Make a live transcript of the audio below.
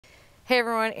Hey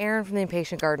everyone, Erin from the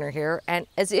Impatient Gardener here, and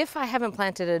as if I haven't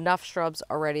planted enough shrubs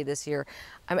already this year,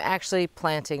 I'm actually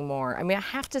planting more. I mean, I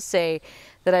have to say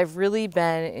that I've really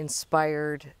been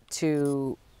inspired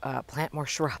to plant more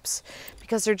shrubs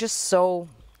because they're just so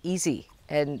easy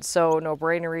and so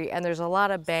no-brainery, and there's a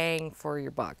lot of bang for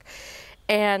your buck.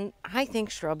 And I think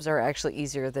shrubs are actually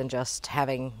easier than just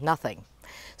having nothing.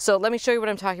 So let me show you what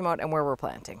I'm talking about and where we're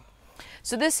planting.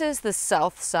 So this is the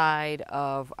south side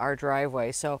of our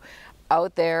driveway. So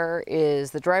out there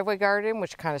is the driveway garden,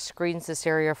 which kind of screens this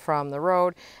area from the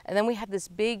road. And then we have this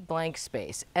big blank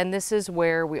space. And this is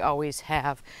where we always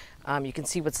have, you can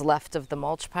see what's left of the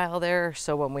mulch pile there.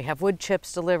 So when we have wood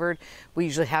chips delivered, we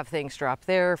usually have things dropped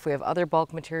there. If we have other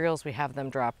bulk materials, we have them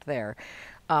dropped there.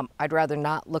 I'd rather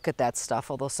not look at that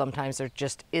stuff, although sometimes there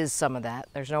just is some of that.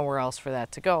 There's nowhere else for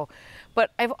that to go.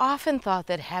 But I've often thought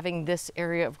that having this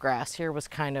area of grass here was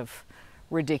kind of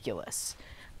ridiculous.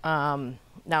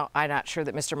 Now, I'm not sure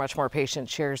that Mr. Much More Patient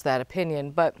shares that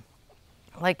opinion, but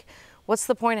like, what's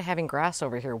the point of having grass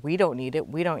over here? We don't need it.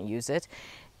 We don't use it.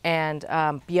 And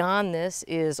beyond this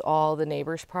is all the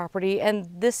neighbor's property, and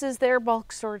this is their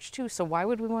bulk storage too. So why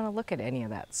would we want to look at any of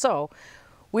that? So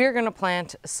we're going to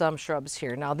plant some shrubs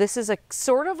here. Now this is a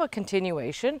sort of a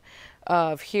continuation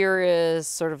of, here is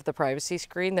sort of the privacy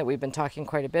screen that we've been talking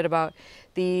quite a bit about.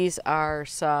 These are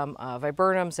some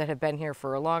viburnums that have been here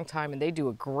for a long time, and they do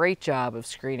a great job of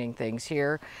screening things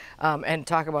here. And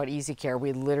talk about easy care,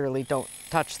 we literally don't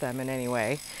touch them in any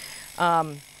way.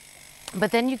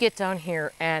 But then you get down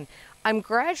here, and I'm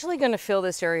gradually going to fill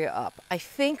this area up. I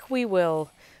think we will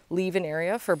leave an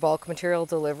area for bulk material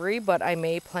delivery, but I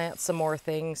may plant some more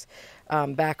things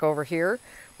back over here.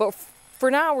 But for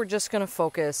now, we're just going to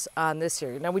focus on this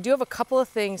area. Now, we do have a couple of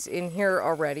things in here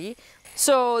already.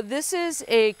 So this is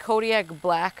a Kodiak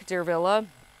Black Dervilla.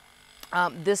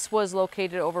 This was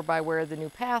located over by where the new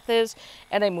path is,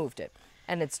 and I moved it.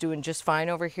 And it's doing just fine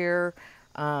over here.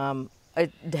 It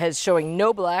has showing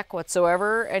no black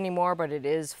whatsoever anymore, but it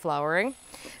is flowering.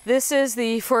 This is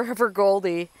the Forever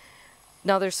Goldie.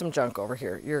 Now there's some junk over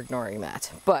here, you're ignoring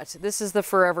that. But this is the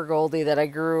Forever Goldie that I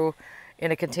grew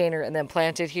in a container and then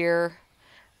planted here.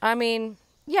 I mean,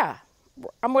 yeah,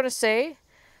 I'm gonna say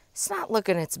it's not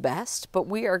looking its best, but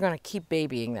we are gonna keep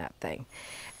babying that thing.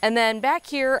 And then back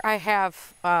here I have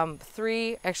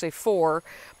four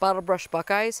bottle brush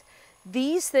buckeyes.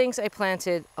 These things I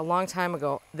planted a long time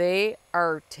ago. They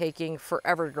are taking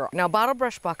forever to grow. Now bottle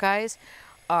brush buckeyes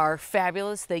are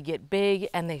fabulous. They get big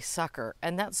and they sucker.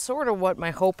 And that's sort of what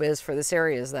my hope is for this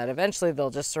area, is that eventually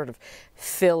they'll just sort of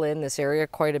fill in this area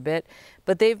quite a bit.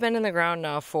 But they've been in the ground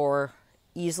now for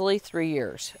easily 3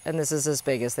 years, and this is as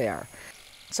big as they are.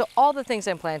 So all the things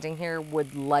I'm planting here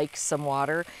would like some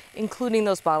water, including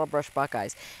those bottle brush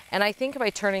buckeyes. And I think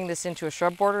by turning this into a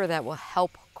shrub border, that will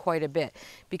help quite a bit,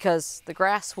 because the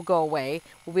grass will go away.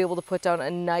 We'll be able to put down a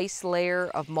nice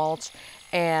layer of mulch,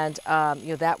 and you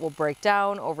know, that will break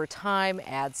down over time,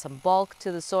 add some bulk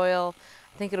to the soil.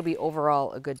 I think it'll be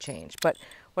overall a good change. But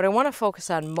what I want to focus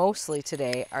on mostly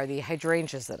today are the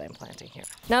hydrangeas that I'm planting here.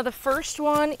 Now the first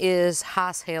one is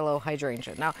Haas Halo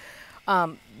hydrangea. Now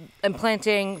I'm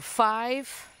planting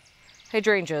 5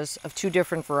 hydrangeas of 2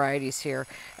 different varieties here,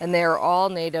 and they are all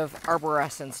native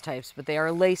arborescens types, but they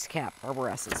are lace cap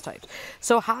arborescens types.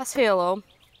 So Haas Halo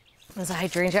is a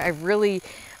hydrangea I've really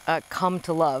come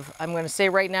to love. I'm going to say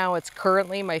right now it's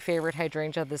currently my favorite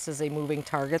hydrangea. This is a moving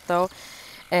target though,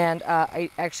 and I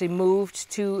actually moved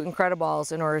to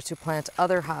Incrediballs in order to plant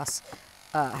other Haas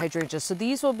hydrangeas. So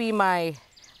these will be my,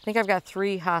 I think I've got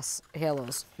 3 Haas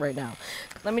Halos right now.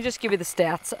 Let me just give you the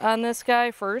stats on this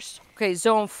guy first. Okay,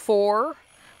 zone 4.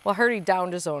 Well, already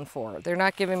down to zone 4. They're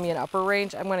not giving me an upper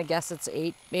range. I'm gonna guess it's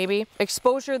 8 maybe.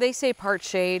 Exposure, they say part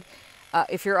shade.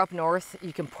 If you're up north,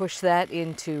 you can push that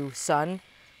into sun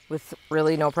with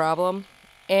really no problem.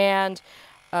 And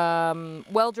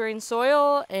well-drained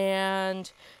soil,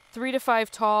 and 3 to 5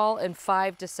 tall and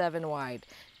 5 to 7 wide.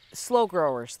 Slow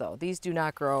growers though. These do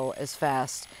not grow as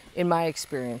fast in my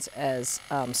experience as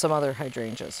some other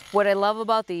hydrangeas. What I love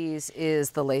about these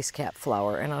is the lace cap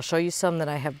flower, and I'll show you some that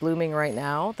I have blooming right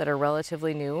now that are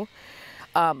relatively new.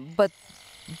 But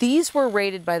these were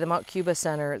rated by the Mount Cuba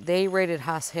Center. They rated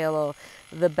Haas Halo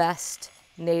the best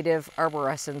native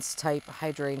arborescens type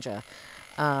hydrangea.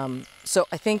 So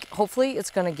I think hopefully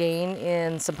it's going to gain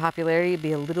in some popularity,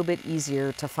 be a little bit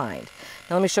easier to find.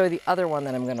 Now let me show you the other one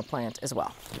that I'm going to plant as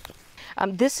well.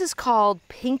 This is called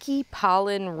Pinky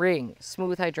Pollen Ring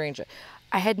Smooth Hydrangea.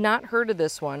 I had not heard of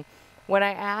this one. When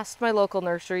I asked my local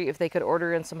nursery if they could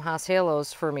order in some Haas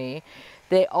Halos for me,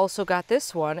 they also got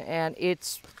this one, and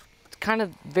it's kind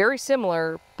of very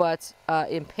similar, but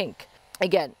in pink.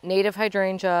 Again, native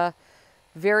hydrangea,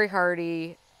 very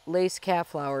hardy, lace cap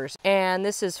flowers. And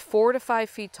this is 4 to 5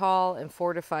 feet tall and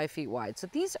 4 to 5 feet wide. So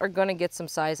these are gonna get some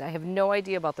size. I have no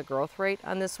idea about the growth rate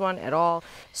on this one at all.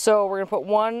 So we're gonna put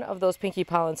one of those pinky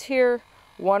pollens here,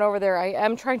 one over there. I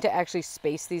am trying to actually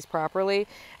space these properly.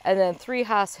 And then 3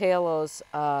 Haas halos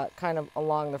kind of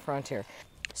along the front here.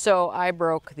 So I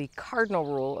broke the cardinal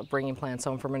rule of bringing plants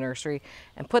home from a nursery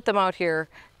and put them out here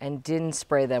and didn't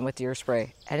spray them with deer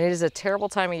spray. And it is a terrible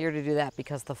time of year to do that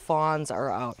because the fawns are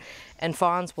out. And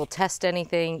fawns will test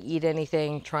anything, eat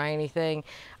anything, try anything.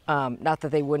 Not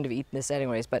that they wouldn't have eaten this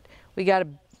anyways, but we got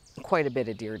quite a bit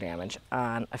of deer damage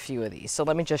on a few of these. So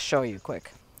let me just show you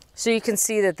quick. So you can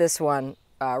see that this one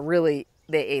really,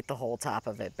 they ate the whole top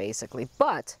of it basically.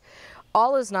 But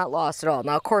all is not lost at all.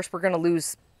 Now, of course, we're going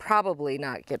to probably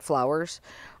not get flowers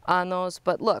on those,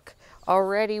 but look,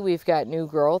 already we've got new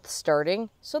growth starting.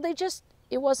 So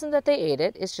it wasn't that they ate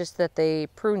it, it's just that they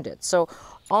pruned it. So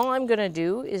all I'm gonna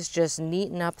do is just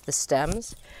neaten up the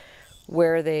stems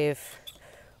where they've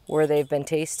been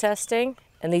taste testing,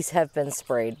 and these have been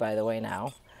sprayed, by the way.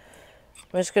 Now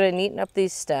I'm just gonna neaten up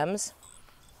these stems,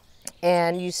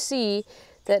 and you see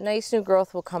that nice new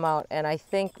growth will come out, and I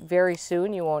think very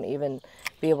soon you won't even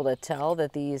be able to tell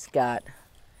that these got,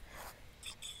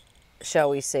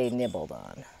 shall we say, nibbled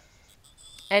on.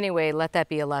 Anyway, let that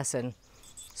be a lesson.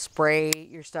 Spray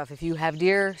your stuff. If you have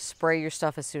deer, spray your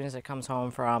stuff as soon as it comes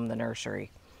home from the nursery.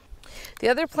 The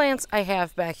other plants I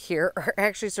have back here are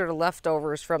actually sort of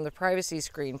leftovers from the privacy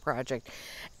screen project.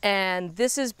 And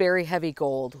this is berry heavy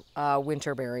gold,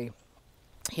 winterberry.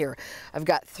 Here, I've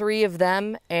got 3 of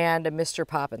them and a Mr.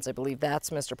 Poppins. I believe that's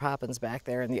Mr. Poppins back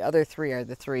there, and the other 3 are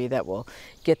the 3 that will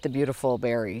get the beautiful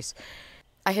berries.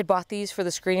 I had bought these for the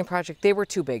screening project. They were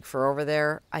too big for over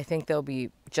there. I think they'll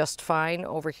be just fine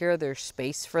over here. There's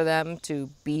space for them to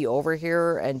be over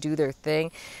here and do their thing.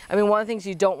 I mean, one of the things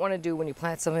you don't want to do when you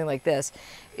plant something like this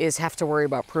is have to worry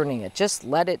about pruning it. Just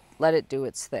let it do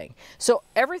its thing. So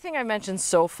everything I mentioned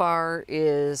so far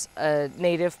is a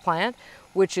native plant,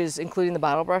 which is including the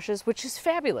bottle brushes, which is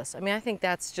fabulous. I mean, I think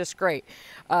that's just great.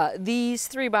 These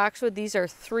 3 boxwood, these are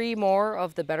 3 more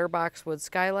of the Better Boxwood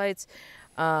Skylights,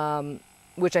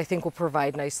 which I think will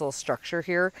provide nice little structure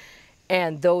here.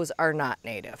 And those are not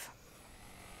native.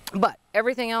 But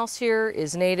everything else here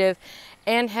is native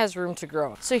and has room to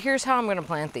grow. So here's how I'm gonna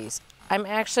plant these. I'm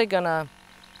actually gonna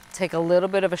take a little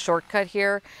bit of a shortcut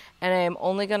here, and I am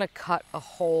only gonna cut a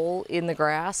hole in the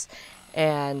grass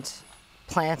and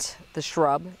plant the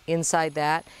shrub inside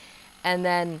that. And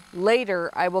then later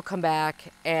I will come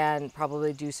back and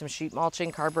probably do some sheet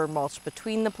mulching, cardboard mulch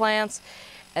between the plants,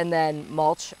 and then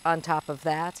mulch on top of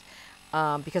that,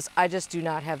 because I just do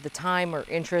not have the time or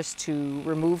interest to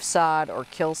remove sod or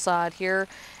kill sod here.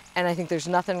 And I think there's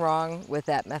nothing wrong with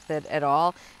that method at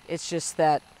all. It's just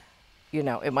that, you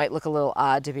know, it might look a little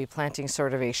odd to be planting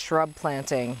sort of a shrub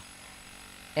planting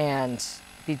and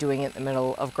be doing it in the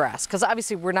middle of grass, because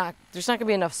obviously there's not gonna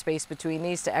be enough space between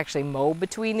these to actually mow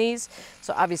between these.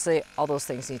 So obviously all those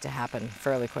things need to happen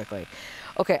fairly quickly.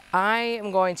 Okay, I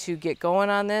am going to get going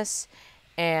on this,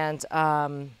 and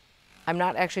I'm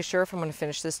not actually sure if I'm going to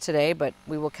finish this today, but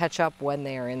we will catch up when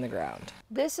they are in the ground.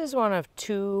 This is one of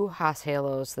 2 Haas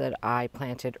halos that I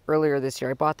planted earlier this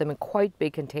year. I bought them in quite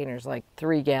big containers, like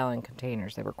 3-gallon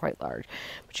containers. They were quite large,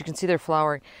 but you can see they're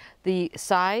flowering. The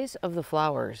size of the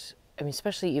flowers, I mean,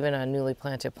 especially even on newly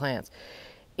planted plants,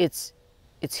 it's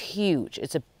huge.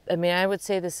 I mean, I would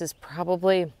say this is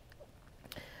probably,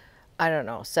 I don't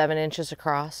know, 7 inches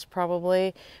across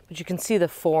probably, but you can see the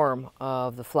form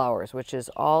of the flowers, which is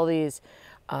all these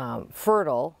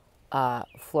fertile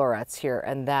florets here,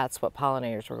 and that's what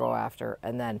pollinators will go after.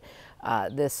 And then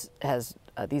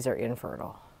these are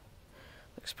infertile.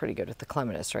 Looks pretty good with the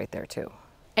clematis right there too.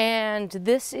 And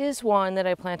this is one that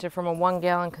I planted from a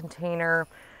 1-gallon container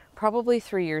probably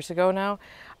 3 years ago now.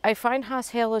 I find Haas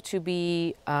halo to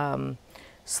be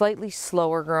slightly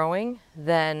slower growing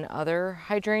than other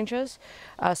hydrangeas.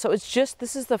 So it's just,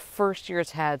 this is the first year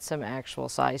it's had some actual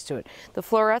size to it. The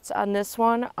florets on this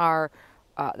one are,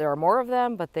 there are more of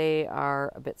them, but they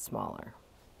are a bit smaller,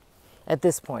 at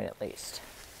this point at least.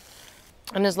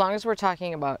 And as long as we're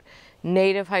talking about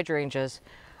native hydrangeas,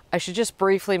 I should just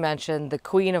briefly mention the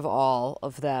queen of all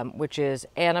of them, which is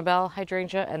Annabelle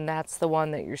hydrangea, and that's the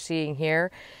one that you're seeing here.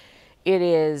 It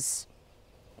is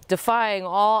defying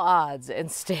all odds and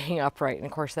staying upright. And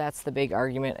of course, that's the big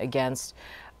argument against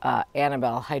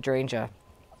Annabelle hydrangea.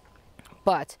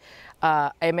 But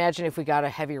I imagine if we got a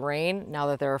heavy rain, now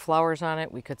that there are flowers on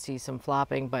it, we could see some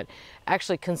flopping. But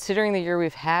actually, considering the year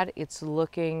we've had, it's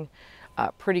looking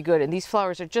pretty good. And these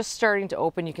flowers are just starting to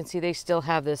open. You can see they still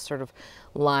have this sort of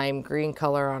lime green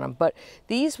color on them, but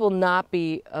these will not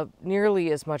be of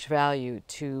nearly as much value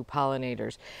to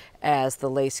pollinators as the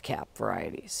lace cap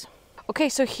varieties. Okay,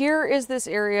 so here is this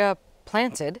area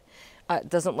planted. It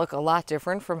doesn't look a lot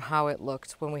different from how it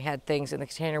looked when we had things in the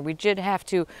container. We did have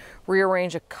to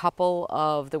rearrange a couple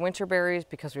of the winterberries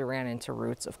because we ran into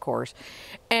roots, of course.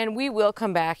 And we will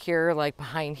come back here, like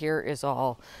behind here is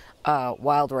all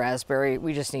wild raspberry.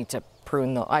 We just need to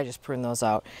prune those. I just pruned those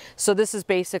out. So this is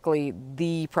basically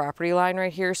the property line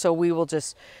right here. So we will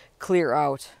just clear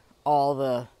out all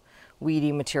the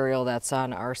weedy material that's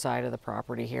on our side of the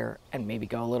property here and maybe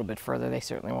go a little bit further. They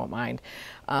certainly won't mind.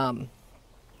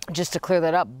 Just to clear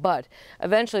that up, but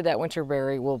eventually that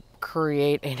winterberry will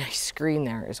create a nice screen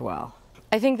there as well.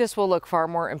 I think this will look far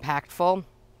more impactful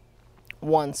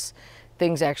once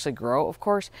things actually grow, of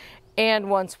course, and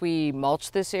once we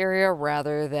mulch this area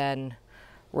rather than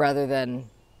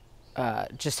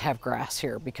just have grass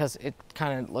here, because it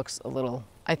kind of looks a little,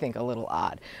 I think, a little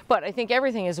odd. But I think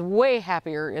everything is way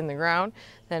happier in the ground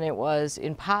than it was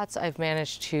in pots. I've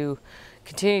managed to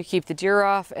continue to keep the deer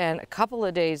off, and a couple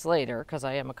of days later, because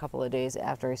I am a couple of days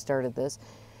after I started this,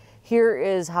 here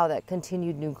is how that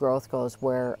continued new growth goes,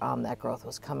 where that growth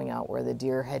was coming out, where the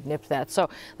deer had nipped that. So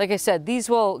like I said, these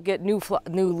will get new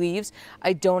leaves.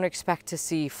 I don't expect to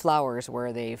see flowers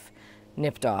where they've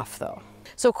nipped off though.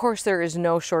 So of course there is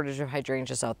no shortage of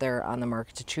hydrangeas out there on the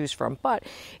market to choose from, but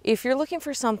if you're looking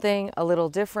for something a little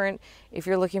different, if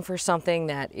you're looking for something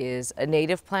that is a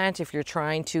native plant, if you're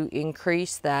trying to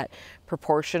increase that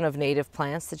proportion of native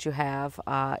plants that you have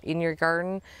in your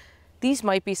garden, these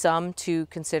might be some to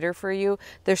consider for you.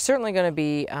 They're certainly going to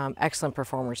be excellent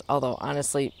performers, although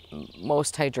honestly,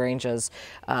 most hydrangeas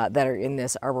that are in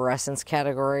this arborescence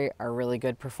category are really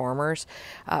good performers.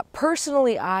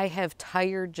 Personally, I have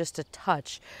tired just a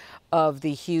touch of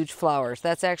the huge flowers.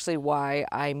 That's actually why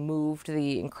I moved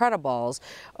the Incrediballs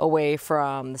away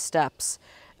from the steps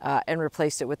and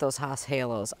replaced it with those Haas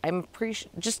halos.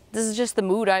 This is just the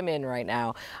mood I'm in right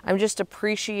now. I'm just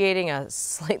appreciating a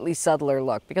slightly subtler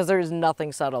look, because there is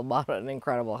nothing subtle about an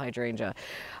incredible hydrangea.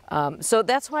 So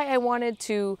that's why I wanted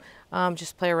to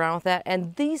just play around with that.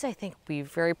 And these, I think, will be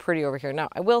very pretty over here. Now,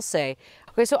 I will say,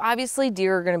 okay, so obviously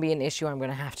deer are going to be an issue I'm going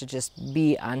to have to just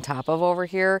be on top of over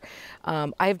here.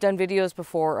 I've done videos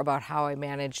before about how I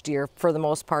manage deer. For the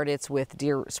most part, it's with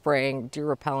spraying deer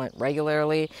repellent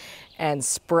regularly and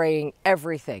spraying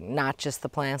everything, not just the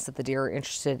plants that the deer are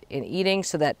interested in eating,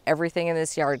 so that everything in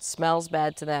this yard smells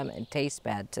bad to them and tastes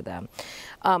bad to them.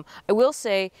 I will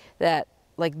say that,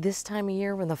 like this time of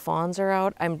year when the fawns are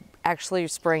out, I'm actually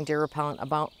spraying deer repellent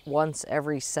about once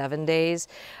every 7 days.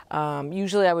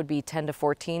 Usually I would be 10 to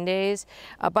 14 days.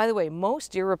 By the way,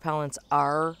 most deer repellents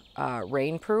are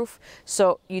rainproof,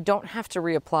 so you don't have to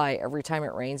reapply every time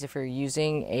it rains if you're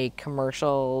using a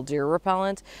commercial deer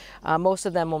repellent. Most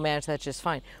of them will manage that just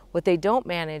fine. What they don't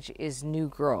manage is new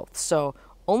growth. So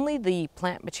only the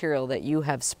plant material that you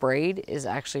have sprayed is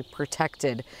actually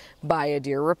protected by a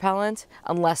deer repellent,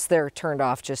 unless they're turned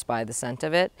off just by the scent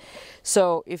of it.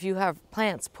 So if you have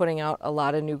plants putting out a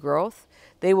lot of new growth,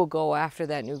 they will go after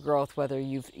that new growth,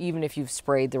 even if you've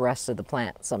sprayed the rest of the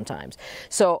plant sometimes.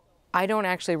 So I don't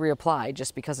actually reapply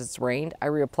just because it's rained. I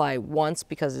reapply once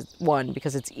because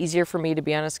it's easier for me to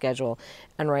be on a schedule.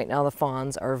 And right now the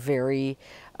fawns are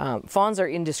fawns are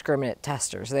indiscriminate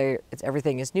testers.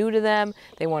 Everything is new to them.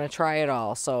 They want to try it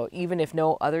all. So even if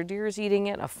no other deer is eating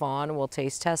it, a fawn will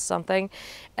taste test something,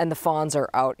 and the fawns are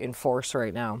out in force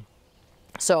right now.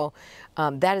 So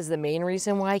that is the main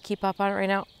reason why I keep up on it right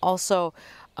now. Also,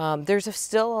 there's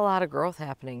still a lot of growth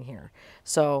happening here.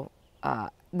 So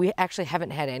we actually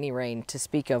haven't had any rain to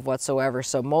speak of whatsoever,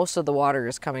 so most of the water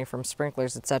is coming from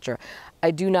sprinklers, etc.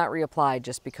 I do not reapply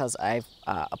just because I've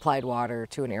applied water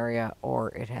to an area or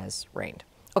it has rained.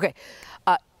 Okay,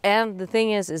 and the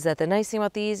thing is that the nice thing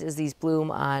about these is these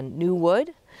bloom on new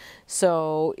wood.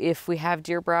 So if we have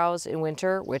deer browse in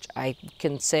winter, which I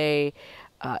can say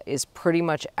is pretty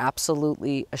much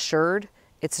absolutely assured,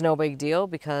 it's no big deal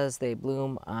because they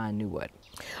bloom on new wood.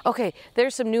 Okay,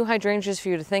 there's some new hydrangeas for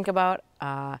you to think about,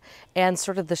 and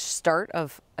sort of the start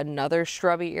of another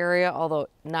shrubby area, although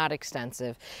not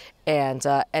extensive, and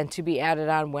to be added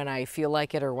on when I feel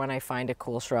like it or when I find a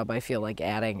cool shrub I feel like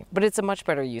adding. But it's a much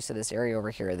better use of this area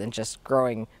over here than just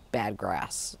growing bad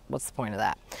grass. What's the point of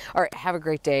that? All right, have a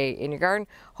great day in your garden.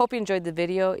 Hope you enjoyed the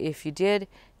video. If you did,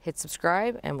 hit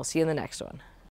subscribe, and we'll see you in the next one.